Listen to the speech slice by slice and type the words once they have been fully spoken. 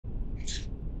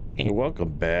Hey, welcome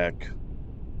back.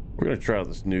 We're going to try out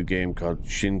this new game called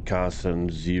Shinkansen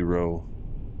Zero,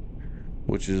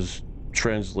 which is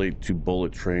translate to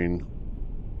bullet train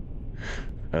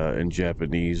in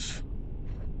Japanese.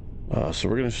 So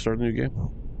we're going to start a new game.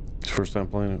 It's the first time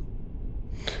playing it.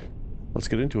 Let's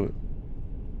get into it.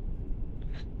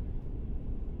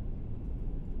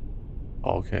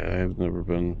 Okay, I've never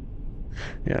been,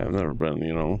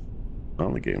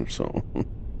 on the game, so.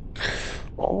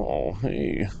 Oh,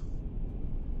 hey.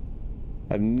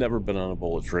 I've never been on a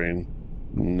bullet train.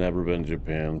 Never been to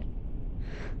Japan.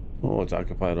 Oh, it's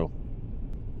occupied.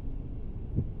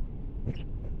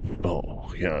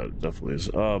 Oh, yeah, it definitely is.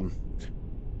 So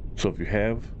if you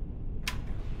have,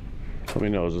 let me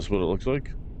know. Is this what it looks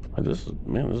like? This is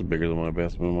bigger than my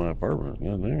bathroom in my apartment.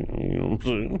 Yeah, dang, you know what I'm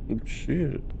saying?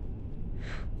 Shit.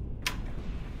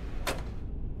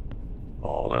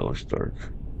 Oh, that looks dark.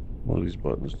 What do these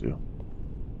buttons do?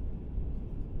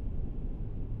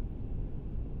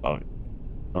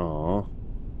 Oh,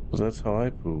 that's how I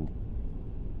poo.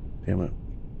 Damn it.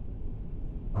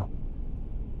 Oh,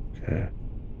 okay.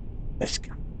 That's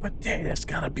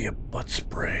gotta be a butt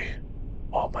spray.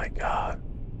 Oh my god.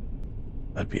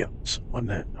 That'd be awesome,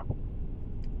 wouldn't it?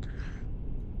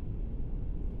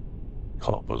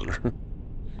 Call buzzer.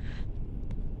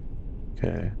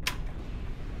 Okay.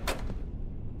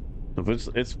 If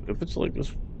it's like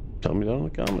this, tell me down in the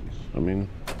comments. I mean,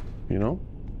 you know.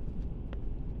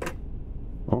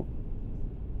 Oh.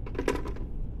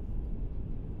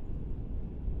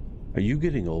 Are you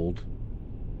getting old?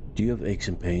 Do you have aches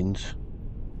and pains?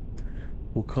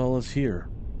 Well, call us here.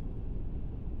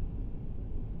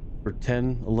 For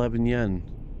 10, 11 yen.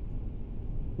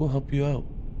 We'll help you out.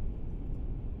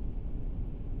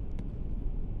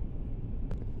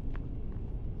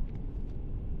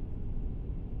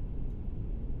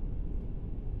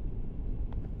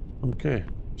 Okay,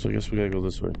 so I guess we gotta go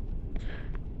this way.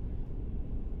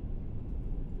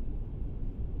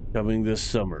 Coming this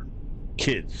summer,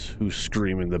 kids who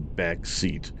scream in the back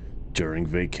seat during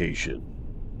vacation.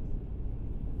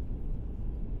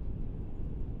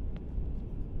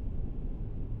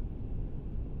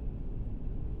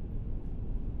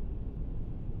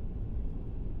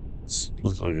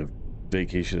 Looks like a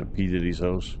vacation at P. Diddy's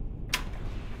house.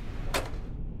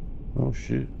 Oh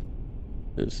shit.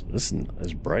 This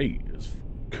is bright as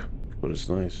fuck, but it's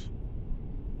nice.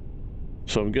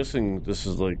 So I'm guessing this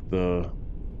is like the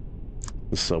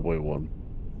subway one.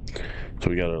 So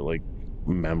we gotta like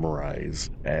memorize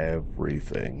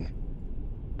everything.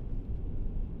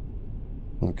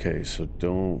 Okay, so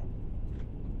don't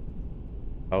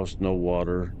house no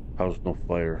water, house no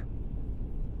fire,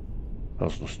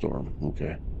 house no storm.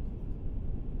 Okay.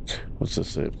 What's this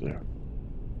say up there?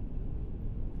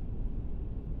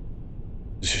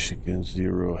 Shinkansen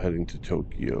Zero heading to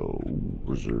Tokyo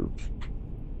reserved.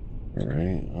 All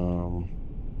right.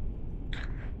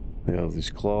 They have these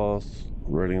cloths,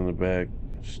 writing on the back.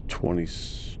 It's 20.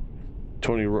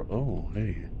 Oh,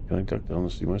 hey, can I duck down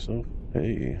to see myself?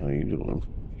 Hey, how you doing?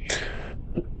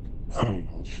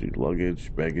 Let's see,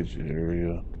 luggage, baggage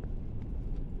area.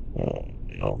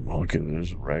 Okay,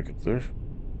 there's a rack up there.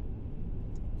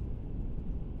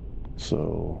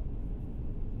 So,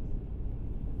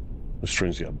 this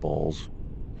train's got balls.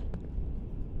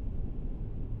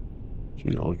 So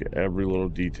you gotta look at every little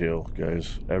detail,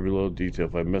 guys. Every little detail.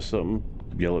 If I miss something,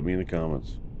 yell at me in the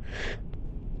comments.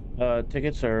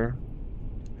 Ticket, sir.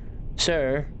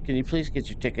 Sir, can you please get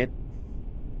your ticket?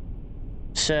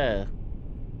 Sir,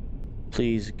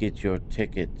 please get your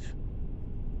ticket.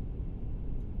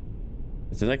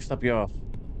 It's the next stop you off.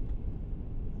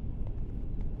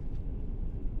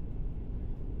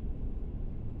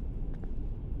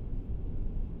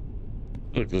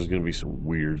 Look, there's gonna be some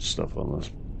weird stuff on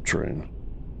this train.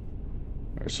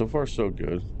 Alright, so far so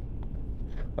good.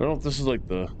 I don't know if this is like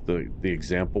the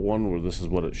example one where this is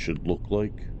what it should look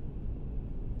like,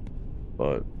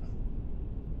 but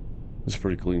it's a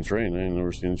pretty clean train. I ain't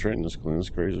never seen a train this clean. It's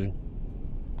crazy.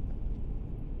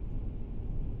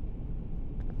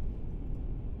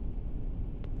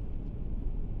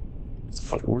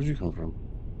 Fuck, where'd you come from?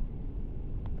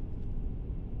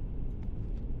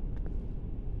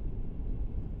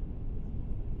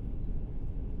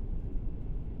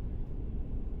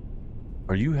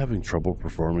 Are you having trouble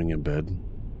performing in bed?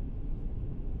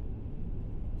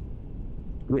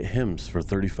 Get Hims for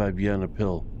 35 yen a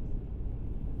pill.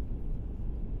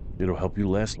 It'll help you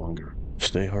last longer.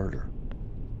 Stay harder.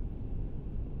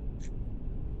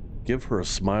 Give her a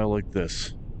smile like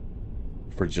this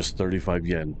for just 35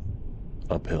 yen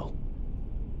a pill.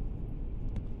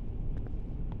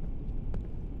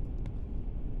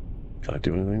 Can I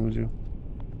do anything with you?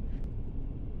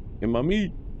 in my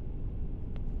meat.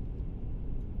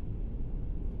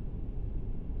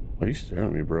 Why are you staring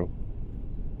at me, bro?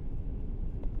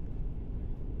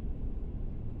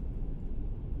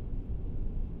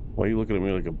 Why are you looking at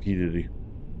me like a P. Diddy?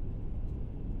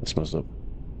 That's messed up.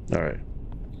 All right.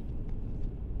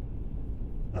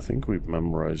 I think we've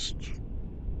memorized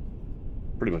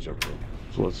pretty much everything.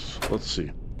 So let's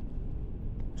see.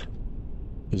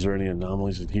 Is there any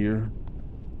anomalies in here?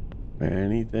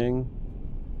 Anything?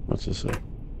 What's this say?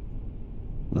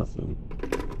 Nothing.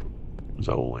 There's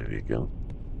that old lady again.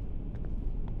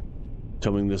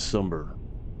 Coming this summer.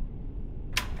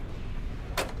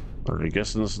 Alright,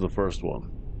 guessing this is the first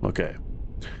one. Okay.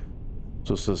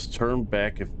 So it says turn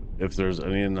back if there's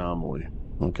any anomaly.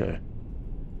 Okay.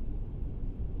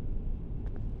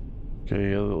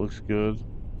 Okay, yeah, that looks good.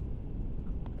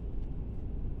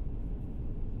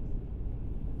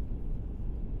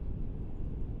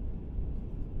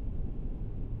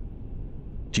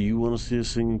 Do you want to see a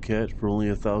singing cat for only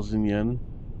 1,000 yen?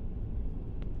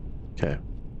 Okay.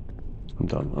 I'm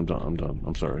done.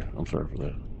 I'm sorry for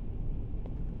that.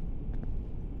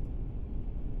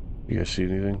 You guys see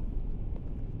anything?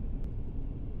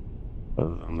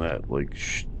 Other than that, like,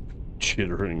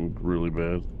 chittering really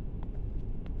bad.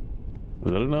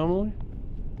 Is that an anomaly?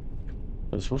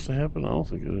 That's supposed to happen? I don't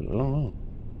think it is. I don't know.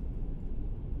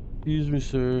 Excuse me,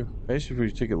 sir. I asked you for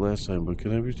your ticket last time, but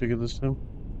can I have your ticket this time?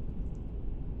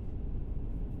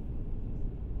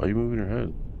 Why are you moving your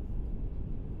head?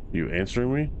 Are you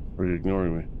answering me? Or are you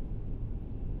ignoring me?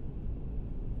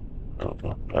 I don't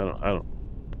know. I don't.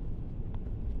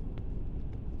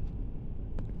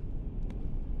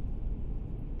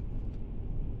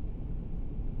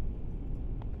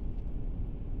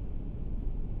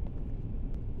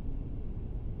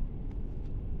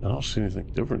 I don't see anything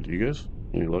different. Do you guys?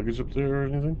 Any luggage up there or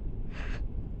anything?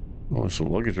 Oh, there's some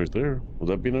luggage right there. Would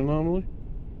that be an anomaly?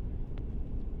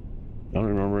 I don't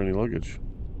remember any luggage.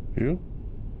 You?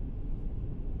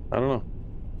 I don't know.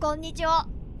 Konnichiwa.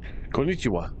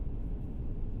 Konnichiwa.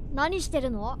 何してる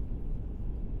の?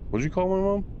 What'd you call my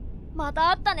mom? また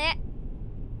会ったね。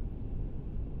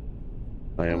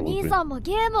I am お兄さんも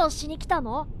ゲームをしに来た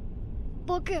の?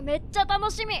 僕めっちゃ楽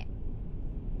しみ。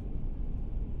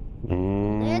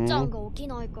姉ちゃんが起き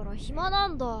ないから暇な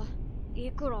んだ。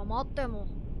いくら待っても。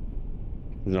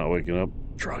He's not waking up.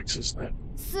 Drugs, isn't it?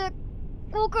 すっ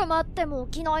ごく待っても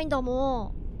起きないんだ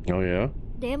もん。Oh yeah?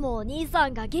 でもお兄さ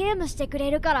んがゲームしてく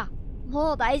れるから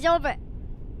もう大丈夫。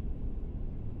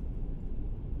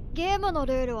ゲームの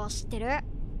ルールは知ってる?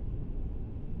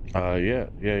 Yeah.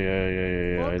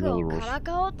 I 僕 know the を rules. から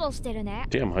かおうとしてるね。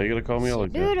 Damn, how you gonna call me out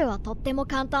like ルー that? ルはとっても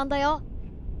簡単だよ。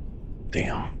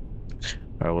 Damn.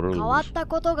 Alright, what are the 変わっ rules? た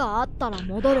ことがあったら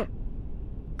戻る。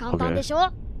簡単でしょ?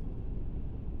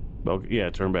 Okay,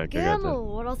 yeah, turn back. ゲ I ー got ム that.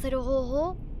 を終わらせる方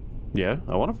法? Yeah,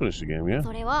 I want to finish the game, yeah.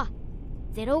 それは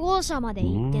0号車まで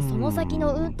行ってその先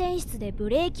の運転室でブ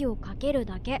レーキをかける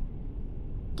だけ。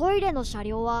トイレの車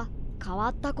両は変わ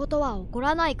ったことは起こ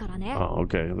らないからね。 Oh,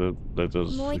 okay. That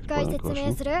does もう一回 explain the 説明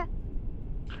question. する?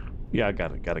 Yeah, I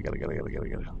got it.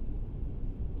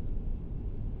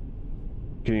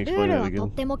 Can you ルー explain ル that はと again?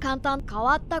 っても簡単。変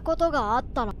わったことがあっ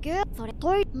たらそれ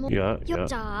トイレも Yeah. じ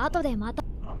ゃあ後でまた。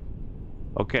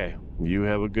 Okay. You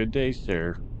have a good day,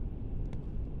 sir.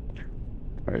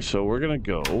 Alright, so we're gonna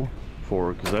go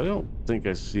forward because I don't think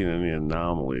I've seen any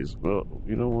anomalies. But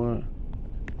you know what?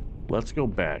 Let's go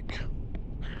back.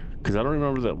 Because I don't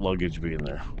remember that luggage being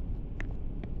there.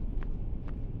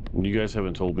 And you guys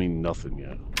haven't told me nothing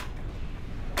yet.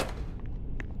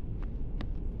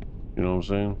 You know what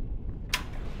I'm saying?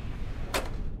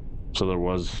 So there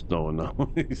was no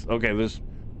anomalies. Okay, there's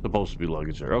supposed to be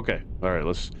luggage there. Okay, all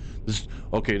right.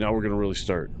 Okay, now we're gonna really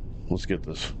start. Let's get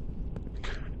this.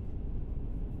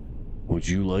 Would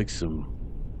you like some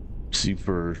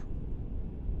seafood?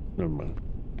 Never mind.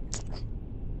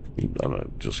 I'm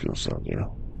not just gonna stop there.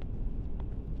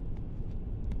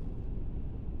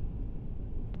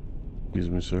 Excuse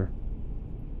me, sir.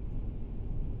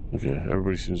 Okay,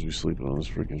 everybody seems to be sleeping on this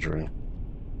freaking train.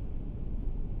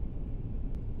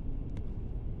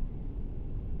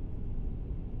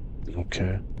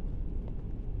 Okay.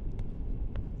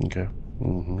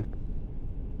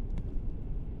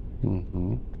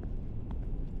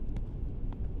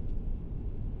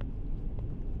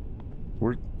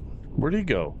 Where'd he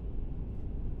go?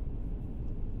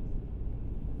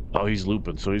 Oh, he's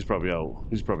looping, so he's probably out.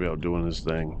 He's probably out doing his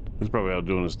thing. He's probably out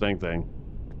doing his thing.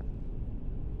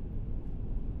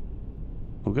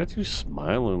 Who got you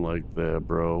smiling like that,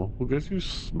 bro? Who got you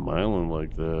smiling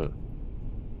like that?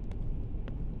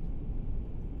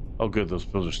 Oh, good. Those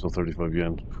pills are still 35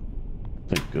 yen.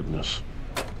 Thank goodness.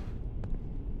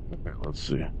 Okay, let's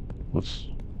see.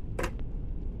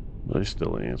 They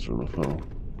still answering the phone.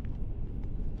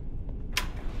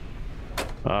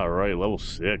 All right, level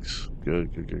 6.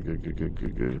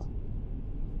 Good.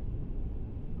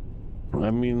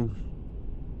 I mean,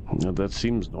 that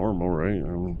seems normal, right? I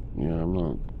mean, yeah, I'm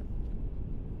not.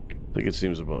 I think it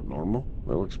seems about normal.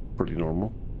 That looks pretty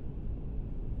normal.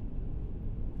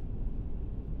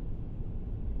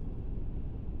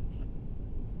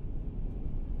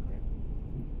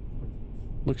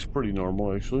 Looks pretty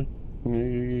normal, actually.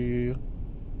 Yeah.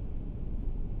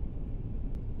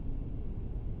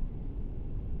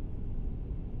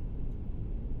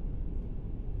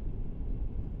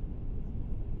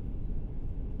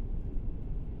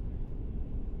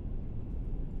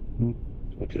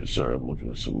 Okay, sorry, I'm looking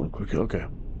at something real quick. Okay.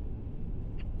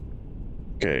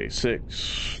 Okay,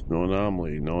 6. No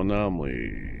anomaly. No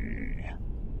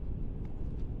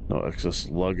excess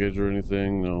luggage or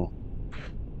anything. No.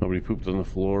 Nobody pooped on the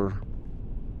floor.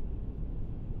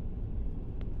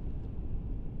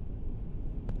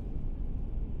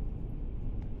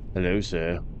 Hello,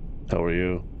 sir. How are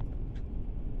you?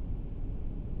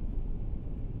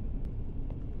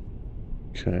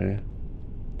 Okay.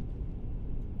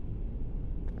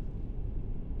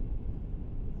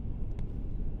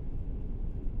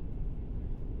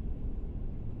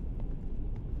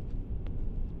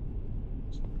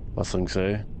 Nothing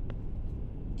say.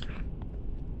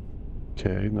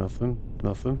 Okay, nothing.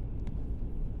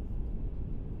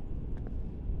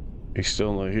 He's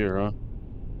still not here, huh?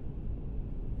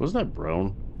 Wasn't that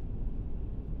brown?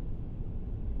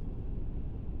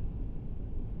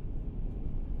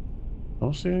 I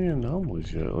don't see any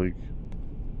anomalies yet. Like,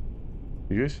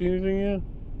 you guys see anything yet?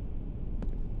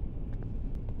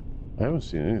 I haven't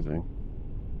seen anything.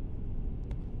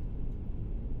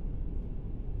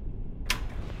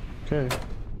 Okay.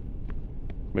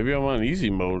 Maybe I'm on easy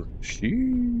mode.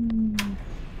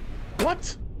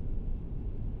 What?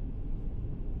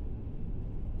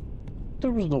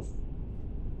 There was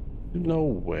no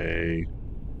way.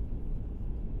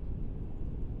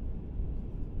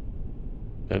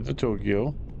 Head to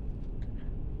Tokyo.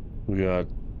 We got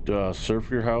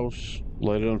surf your house,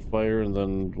 light it on fire, and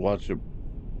then watch it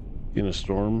in a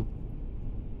storm.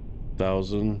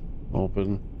 1,000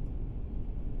 open.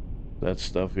 That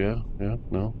stuff, yeah,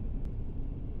 no.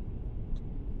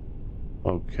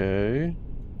 Okay.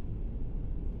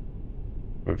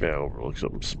 Maybe I overlooked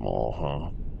something small, huh?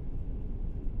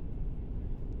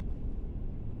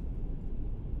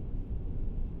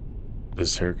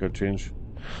 This haircut change?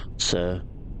 So.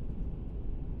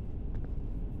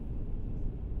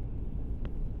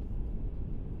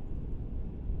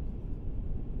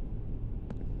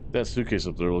 That suitcase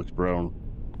up there looks brown.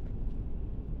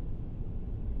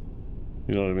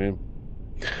 You know what I mean?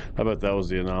 I bet that was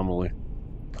the anomaly.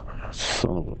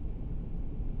 Son of a...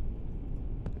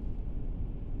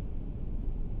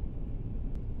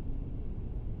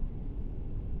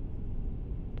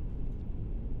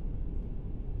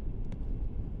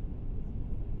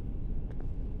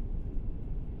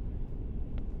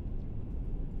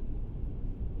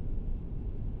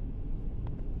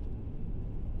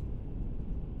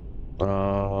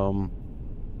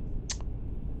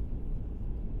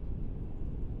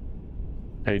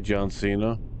 Hey, John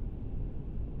Cena.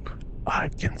 I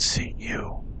can see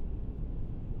you.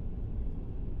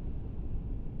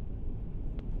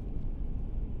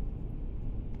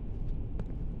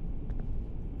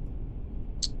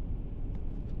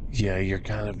 Yeah, you're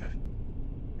kind of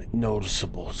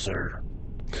noticeable, sir.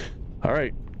 All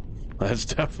right. That's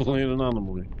definitely an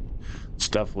anomaly. It's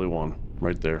definitely one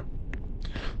right there.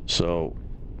 So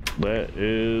that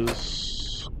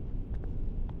is...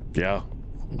 Yeah.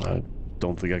 I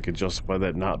don't think I could justify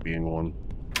that not being one.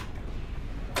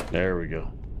 There we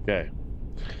go. Okay.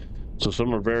 So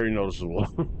some are very noticeable.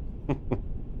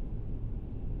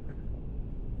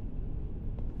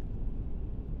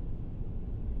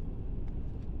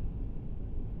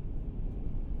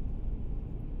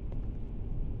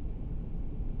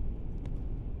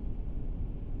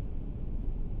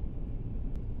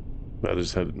 That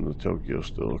is headed into Tokyo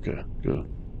still. Okay, good.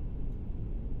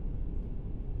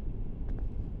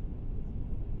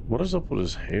 What is up with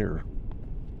his hair?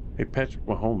 Hey, Patrick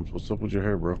Mahomes, what's up with your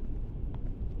hair, bro?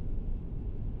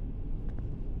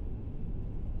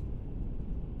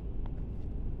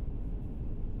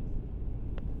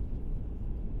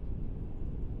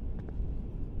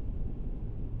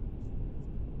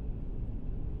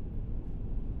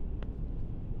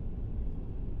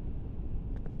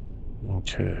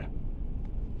 Okay.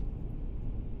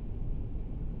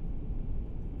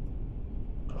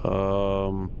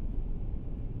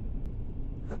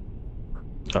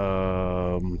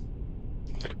 Yeah,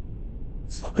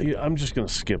 I'm just gonna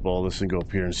skip all this and go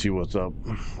up here and see what's up,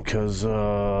 because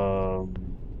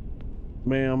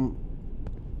ma'am,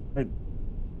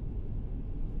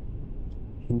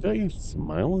 got you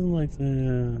smiling like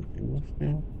that?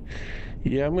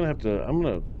 Yeah, I'm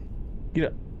gonna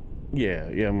yeah,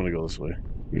 I'm gonna go this way.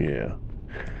 Yeah,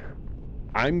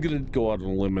 I'm gonna go out on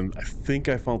a limb, and I think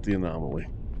I found the anomaly.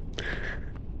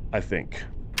 I think.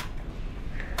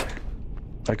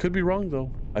 I could be wrong though.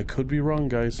 I could be wrong,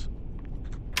 guys.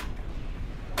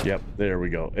 Yep, there we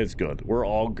go. It's good. We're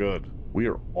all good. We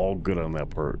are all good on that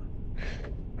part.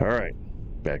 All right,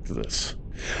 back to this.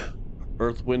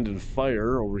 Earth, Wind, and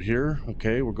Fire over here.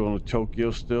 Okay, we're going to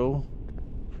Tokyo still.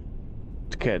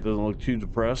 The cat doesn't look too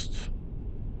depressed.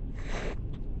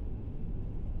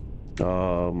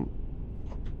 Did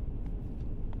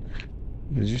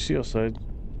you see outside?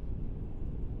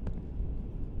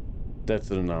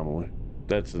 That's an anomaly.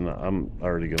 I'm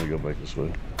already gonna go back this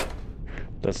way.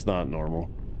 That's not normal.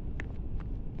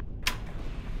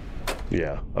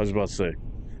 Yeah, I was about to say,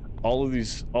 all of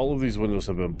these windows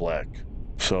have been black,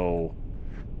 so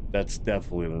that's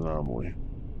definitely an anomaly.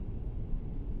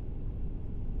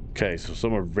 Okay, so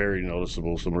some are very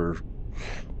noticeable, some are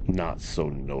not so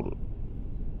notable.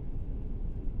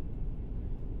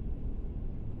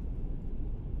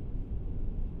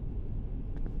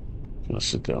 Gonna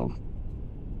sit down.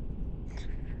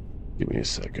 Give me a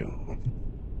second.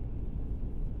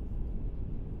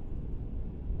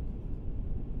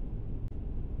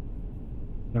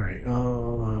 All right,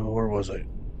 where was I?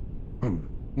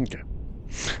 Okay.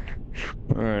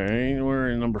 All right,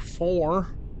 we're in number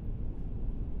 4.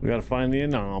 We gotta find the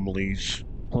anomalies.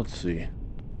 Let's see.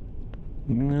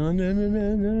 No.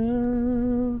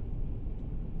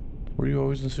 Were you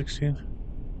always in 16?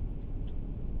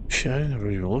 Shit, I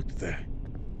never even looked at that.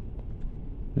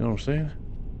 You know what I'm saying?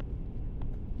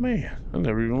 Man, I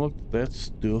never even looked at that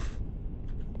stuff.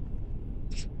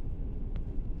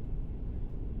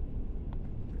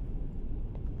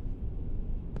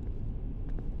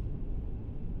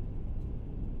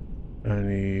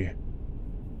 Any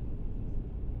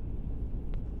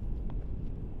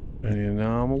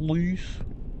anomalies?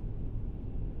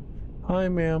 Hi,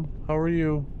 ma'am. How are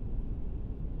you?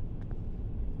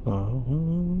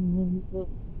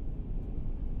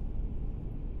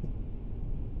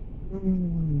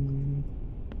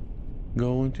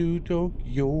 Going to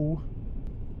Tokyo.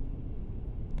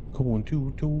 Going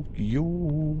to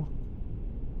Tokyo.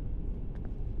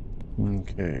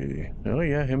 Okay. Oh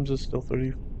yeah, Hims is still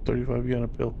 35 yen a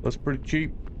pill. That's pretty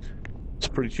cheap. It's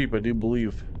pretty cheap, I do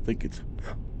believe. I think it's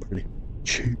pretty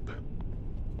cheap.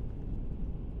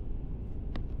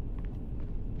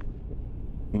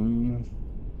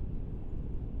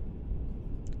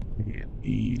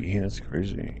 Yeah, that's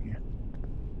crazy.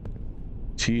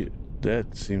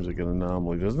 That seems like an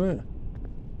anomaly, doesn't it?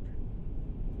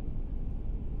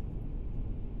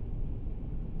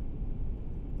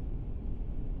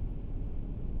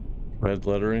 Red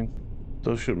lettering?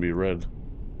 Those shouldn't be red.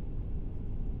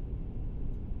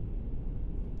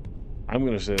 I'm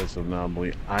gonna say that's an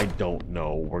anomaly. I don't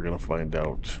know. We're gonna find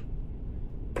out.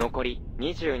 残り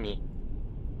22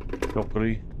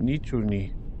 Nokori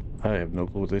Nichuni. I have no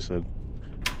clue what they said.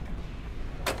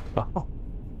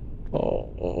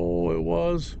 Oh, it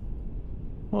was.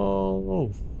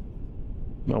 Oh,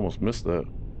 I almost missed that.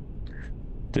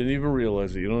 Didn't even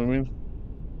realize it, you know what I mean?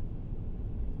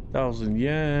 1,000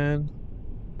 yen.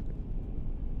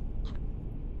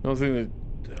 The only thing that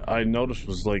I noticed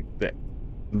was like the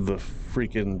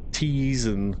freaking T's,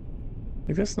 and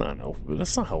like that's not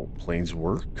how planes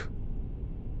work.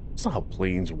 That's not how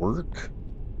planes work.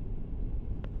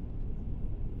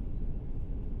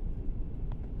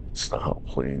 It's not how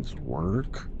planes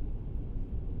work.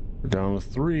 We're down to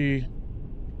 3.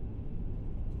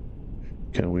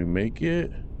 Can we make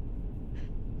it?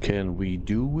 Can we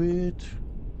do it?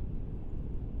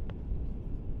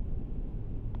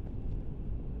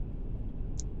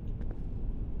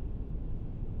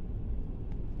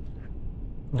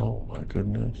 Oh my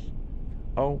goodness.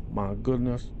 Oh my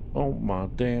goodness. Oh my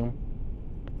damn.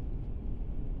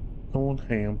 Going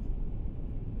ham.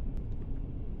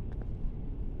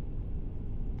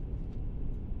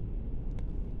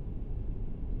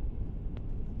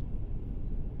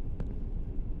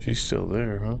 She's still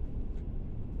there, huh?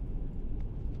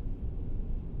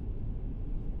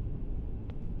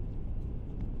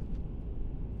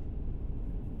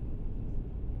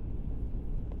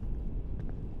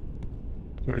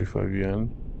 $35.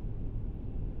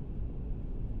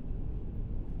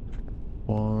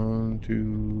 1,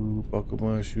 2, buckle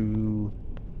my shoe.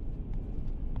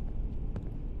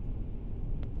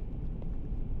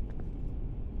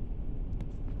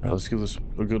 Let's give this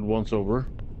a good once over.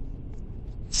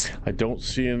 I don't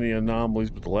see any anomalies,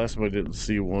 but the last time I didn't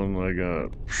see one, I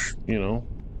got, you know.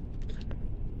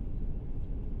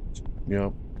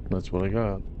 Yep, that's what I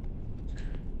got.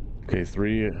 Okay,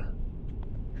 three on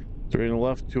the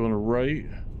left, 2 on the right.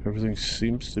 Everything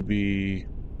seems to be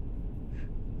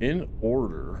in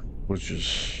order, which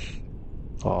is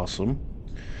awesome.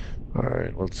 All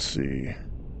right, let's see.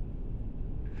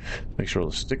 Make sure all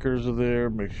the stickers are there.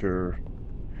 Make sure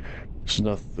there's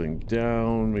nothing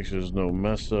down. Make sure there's no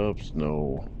mess ups,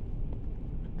 no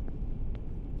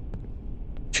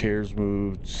chairs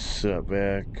moved, set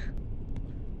back.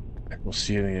 I don't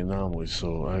see any anomalies,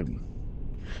 so I'm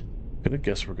gonna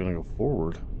guess we're gonna go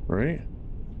forward, right?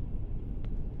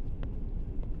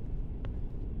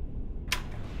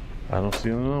 I don't see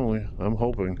an anomaly. I'm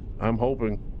hoping.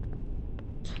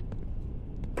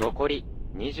 残り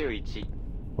21。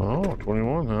 Oh,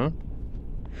 21, huh?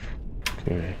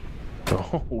 Okay.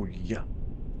 Oh, yeah.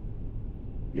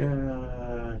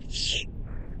 Yes.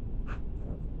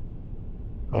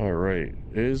 All right.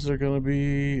 Is there going to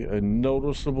be a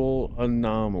noticeable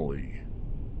anomaly?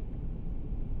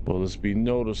 Will this be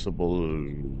noticeable?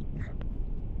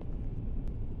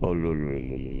 Oh,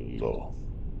 no.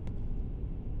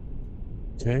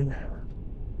 Okay.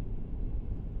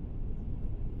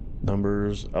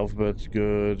 Numbers, alphabet's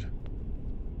good.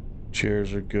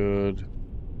 Chairs are good.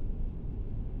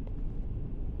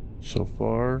 So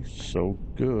far, so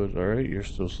good. All right, you're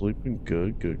still sleeping.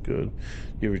 Good, good, good.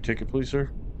 You have your ticket, please, sir?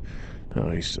 No,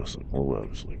 he's still sleeping. We'll let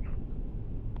him sleep.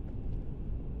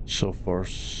 So far,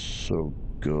 so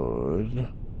good.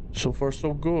 So far,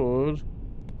 so good.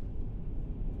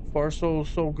 Far, so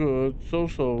good. So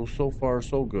far,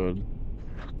 so good.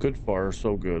 Good far,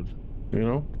 so good. You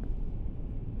know?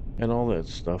 And all that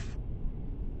stuff.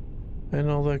 And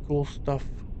all that cool stuff.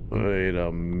 Wait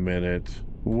a minute.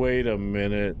 Wait a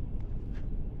minute.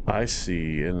 I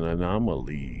see an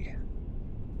anomaly.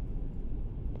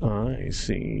 I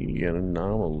see an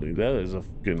anomaly. That is a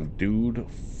fucking dude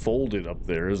folded up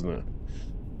there, isn't it?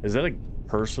 Is that a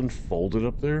person folded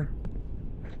up there?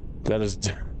 That is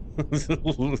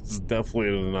it's definitely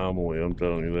an anomaly, I'm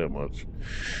telling you that much.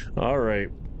 Alright.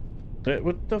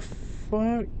 What the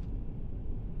fuck?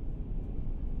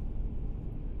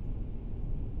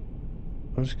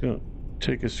 I'm just gonna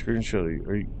take a screenshot of you.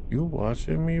 Are you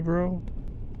watching me, bro?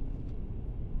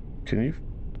 Can you?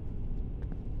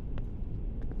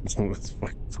 Oh, that's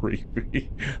fucking creepy.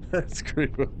 That's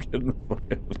creepy. I'm getting the fuck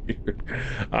out of here.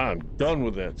 I'm done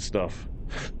with that stuff.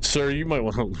 Sir, you might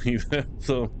want to leave that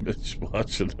some bitch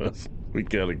watching us. We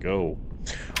gotta go.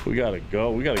 We gotta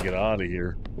go. We gotta get out of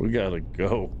here. We gotta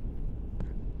go.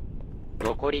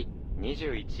 残り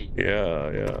21。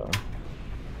 Yeah.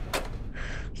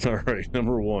 All right,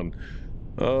 number 1.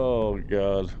 Oh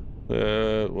God,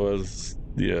 that was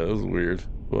it was weird.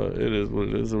 But it is what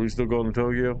it is. Are we still going to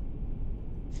Tokyo?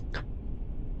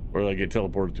 Or I get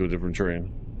teleported to a different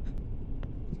train?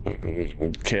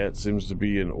 Cat seems to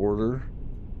be in order.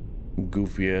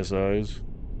 Goofy ass eyes.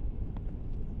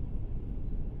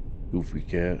 Goofy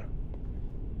cat.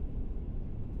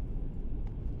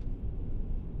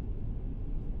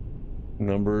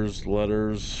 Numbers,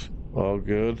 letters, all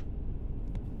good.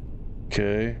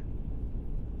 Okay.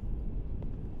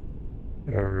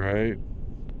 All right.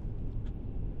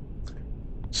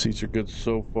 Seats are good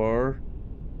so far.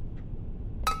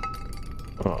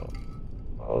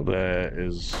 Oh, that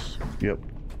is... Yep.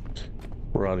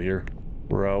 We're out of here.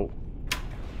 We're out.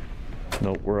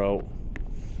 Nope, we're out.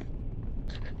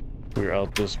 We're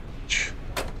out this...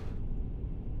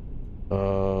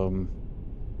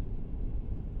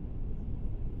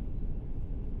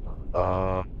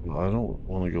 I don't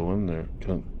want to go in there.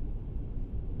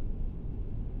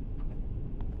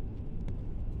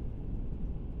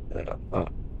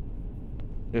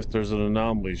 If there's an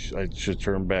anomaly, I should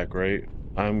turn back, right?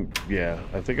 Yeah,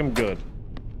 I think I'm good.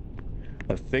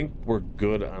 I think we're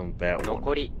good on that one.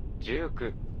 残り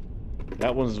19。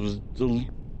 That one was a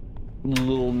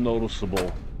little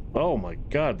noticeable. Oh my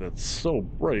God, that's so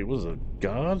bright. Was it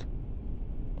God?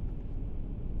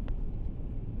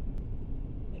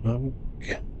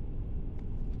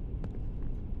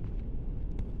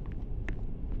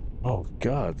 Oh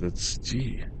God, that's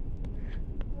gee.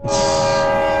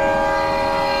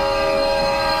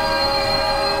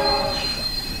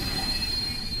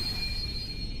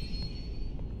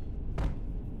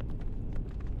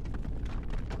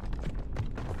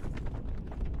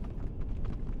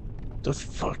 The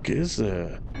fuck is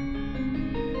that?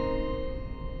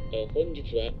 本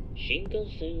日は新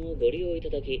幹線をご利用いた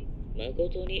だき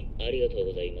誠にありがとう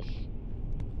ございます。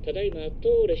ただいま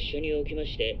当列車におきま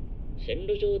して線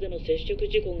路上での接触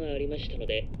事故がありましたの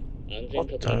で、安全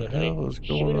What 確 the 認のため hell is し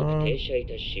ば going らく on? 停車い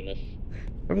たします。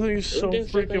 Everything is 運 so 転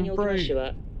再開に freaking おきまして bright.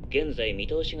 は、現在見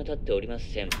通しが立っておりま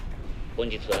せん。本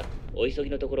日はお急ぎ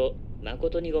のところ、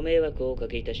誠にご迷惑をおか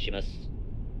けいたします。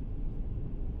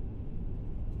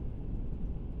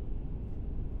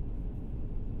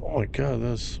Oh my god,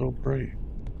 that's so bright.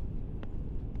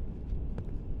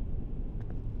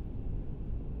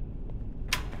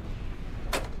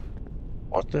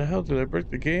 What the hell? Did I break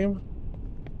the game?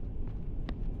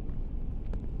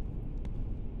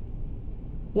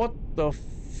 What the f...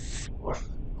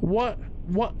 What?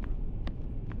 What?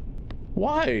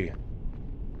 Why?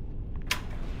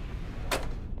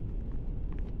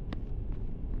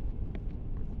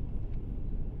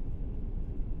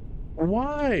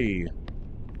 Why?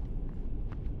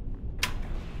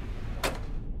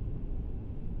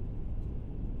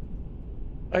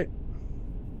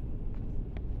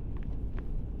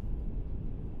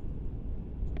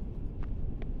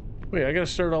 Wait, I gotta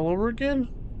start all over again?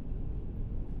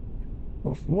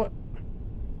 What?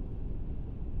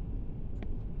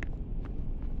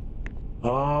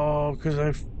 Oh, because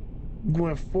I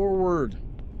went forward.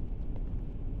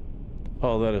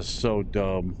 Oh, that is so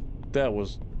dumb. That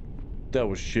was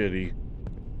shitty.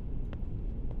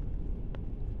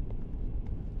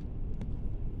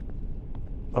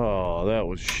 Oh, that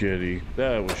was shitty.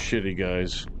 That was shitty,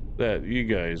 guys. You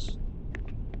guys.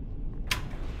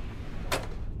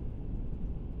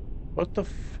 What the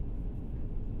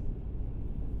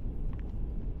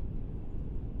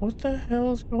What the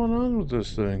hell is going on with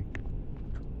this thing?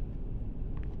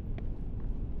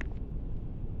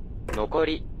 残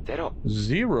り0。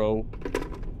 0?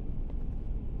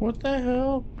 What the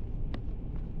hell?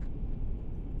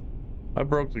 I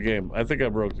broke the game. I think I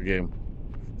broke the game.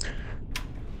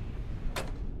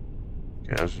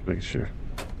 Okay, I was just making sure.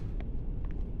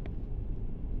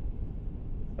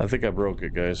 I think I broke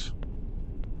it, guys.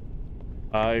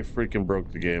 I freaking broke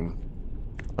the game.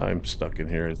 I'm stuck in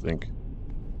here, I think.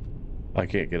 I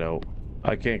can't get out.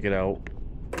 I can't get out.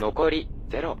 残り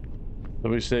0。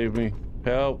 Somebody save me.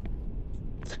 Help.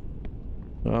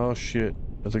 Oh, shit.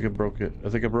 I think I broke it. I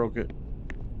think I broke it.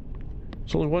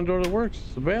 There's only one door that works.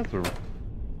 It's the bathroom.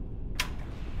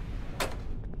 I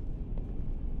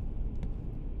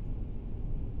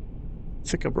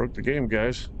think I broke the game,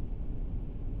 guys.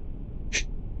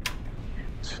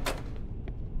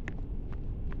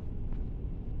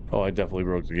 Oh, I definitely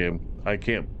broke the game. I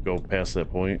can't go past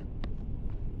that point.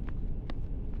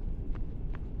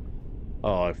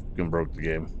 Oh, I fucking broke the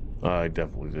game. I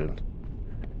definitely did.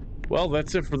 Well,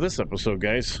 that's it for this episode,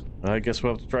 guys. I guess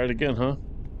we'll have to try it again, huh?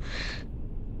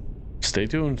 Stay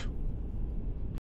tuned.